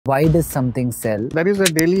Why does something sell? There is a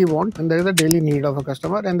daily want and there is a daily need of a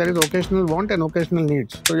customer, and there is occasional want and occasional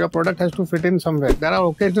needs. So your product has to fit in somewhere. There are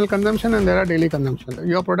occasional consumption and there are daily consumption.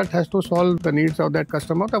 Your product has to solve the needs of that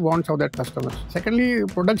customer, the wants of that customer. Secondly,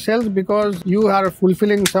 product sells because you are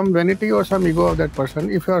fulfilling some vanity or some ego of that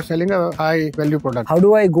person if you are selling a high value product. How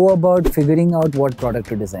do I go about figuring out what product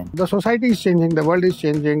to design? The society is changing, the world is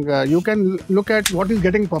changing. You can look at what is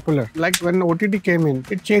getting popular. Like when OTT came in,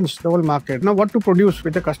 it changed the whole market. Now what to produce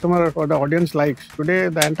which the customer or the audience likes. Today,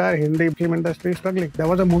 the entire Hindi film industry is struggling. There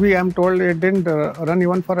was a movie, I'm told, it didn't run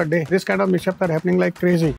even for a day. This kind of mishaps are happening like crazy.